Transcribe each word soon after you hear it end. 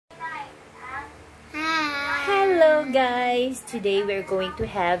Hello guys! Today we're going to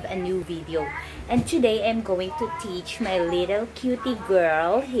have a new video. And today I'm going to teach my little cutie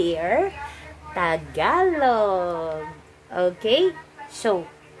girl here Tagalog. Okay? So,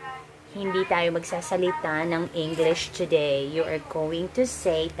 hindi tayo magsasalita ng English today. You are going to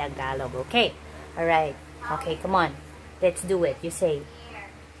say Tagalog. Okay? Alright. Okay, come on. Let's do it. You say,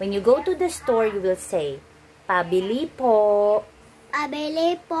 when you go to the store, you will say, pabili po.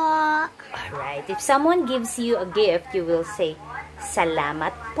 Pabili po. Alright. If someone gives you a gift, you will say,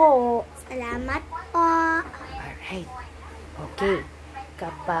 salamat po. Salamat po. Alright. Okay.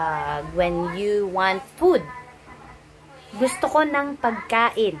 Kapag when you want food, gusto ko ng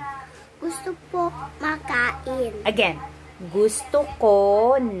pagkain. Gusto po makain. Again, gusto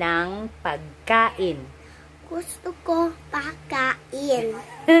ko ng pagkain. Gusto ko pagkain.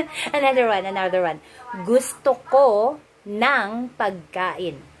 Another one. Gusto ko ng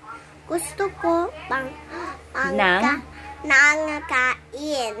pagkain. Gusto ko ng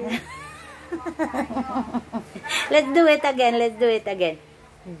kain. Let's do it again.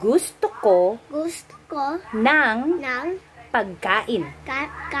 Gusto ko ng pagkain.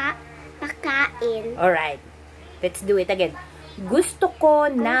 Pagkain. Alright. Let's do it again. Gusto ko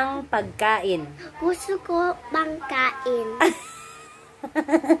ng pagkain. Gusto ko pagkain.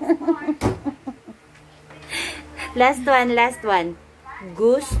 Last one.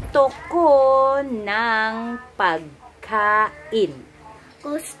 Gusto ko ng pagkain.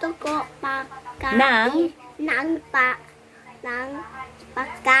 Gusto ko pagkain. ng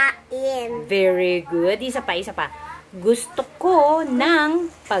pagkain. Very good. Isa pa. Gusto ko ng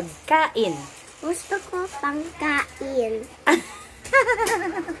pagkain. Gusto ko pagkain.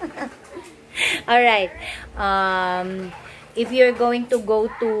 Alright. If you're going to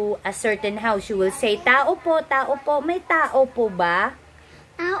go to a certain house, you will say, tao po. May tao po ba?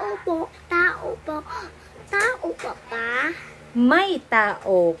 Tao po pa. May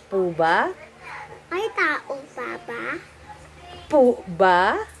tao po ba? May tao pa ba? Po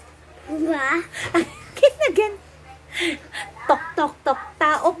ba? Again. Tok.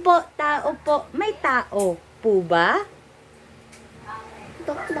 Tao po. May tao po ba?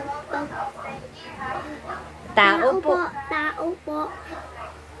 Tok. Tao po.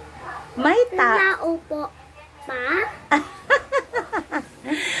 May tao po pa.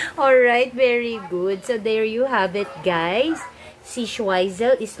 Alright, very good. So there you have it, guys. Si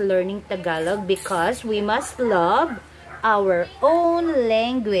Schweisel is learning Tagalog because we must love our own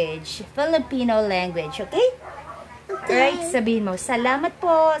language, Filipino language, okay? Alright, sabihin mo, salamat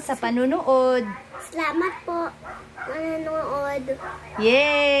po sa panunood. Salamat po manonood.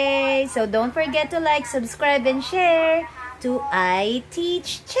 Yay! So don't forget to like, subscribe, and share to I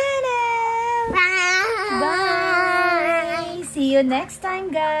Teach channel. Bye! Bye! See you next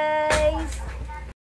time, guys!